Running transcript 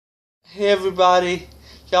Hey everybody,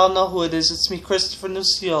 y'all know who it is. It's me, Christopher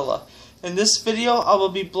Nuciola. In this video, I will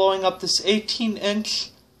be blowing up this 18-inch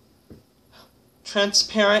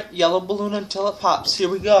transparent yellow balloon until it pops. Here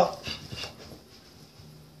we go.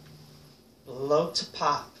 Blow to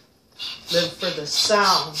pop. Live for the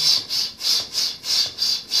sound.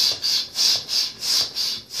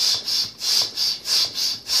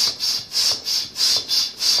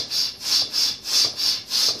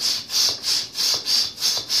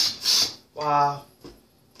 Wow,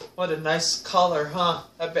 what a nice color, huh?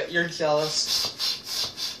 I bet you're jealous.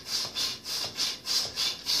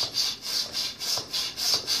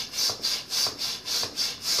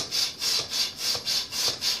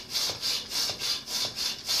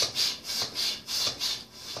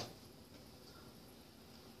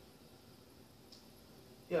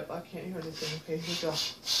 Yep, I can't hear anything. Okay, here we go.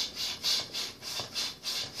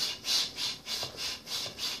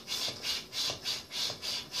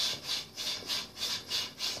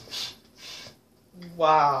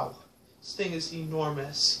 Wow, this thing is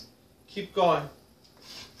enormous. Keep going.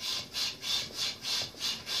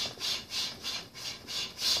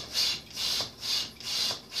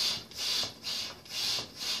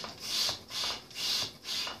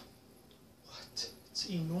 What? It's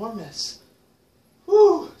enormous.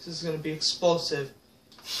 Whew, this is going to be explosive.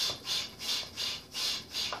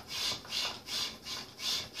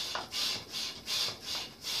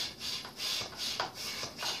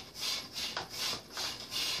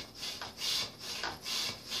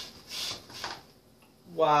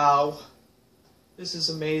 Wow, this is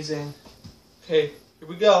amazing. Okay, here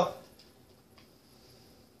we go.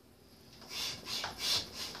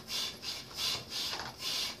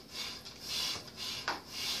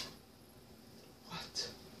 What?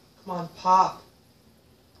 Come on, pop.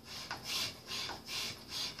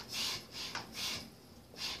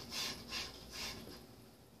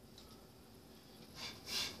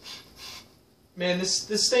 Man,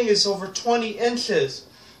 this thing is over 20 inches.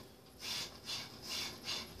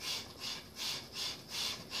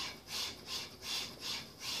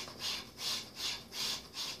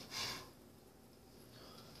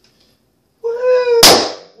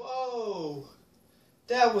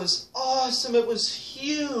 That was awesome. It was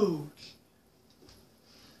huge.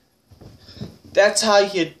 That's how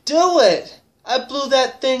you do it. I blew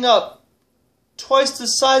that thing up twice the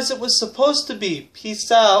size it was supposed to be.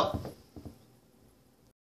 Peace out.